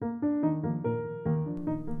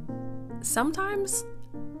sometimes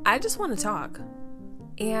I just want to talk,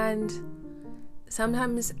 and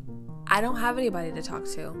sometimes I don't have anybody to talk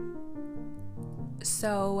to.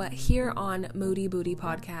 So here on MoodyBooty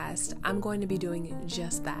podcast, I'm going to be doing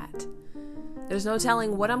just that. There's no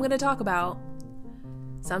telling what I'm going to talk about.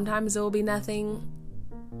 Sometimes there will be nothing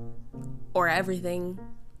or everything.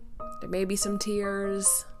 There may be some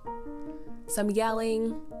tears, some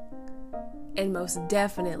yelling, and most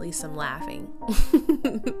definitely some laughing.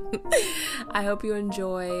 I hope you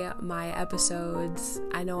enjoy my episodes.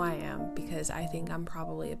 I know I am, because I think I'm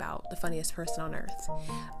probably about the funniest person on earth.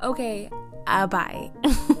 Okay, bye.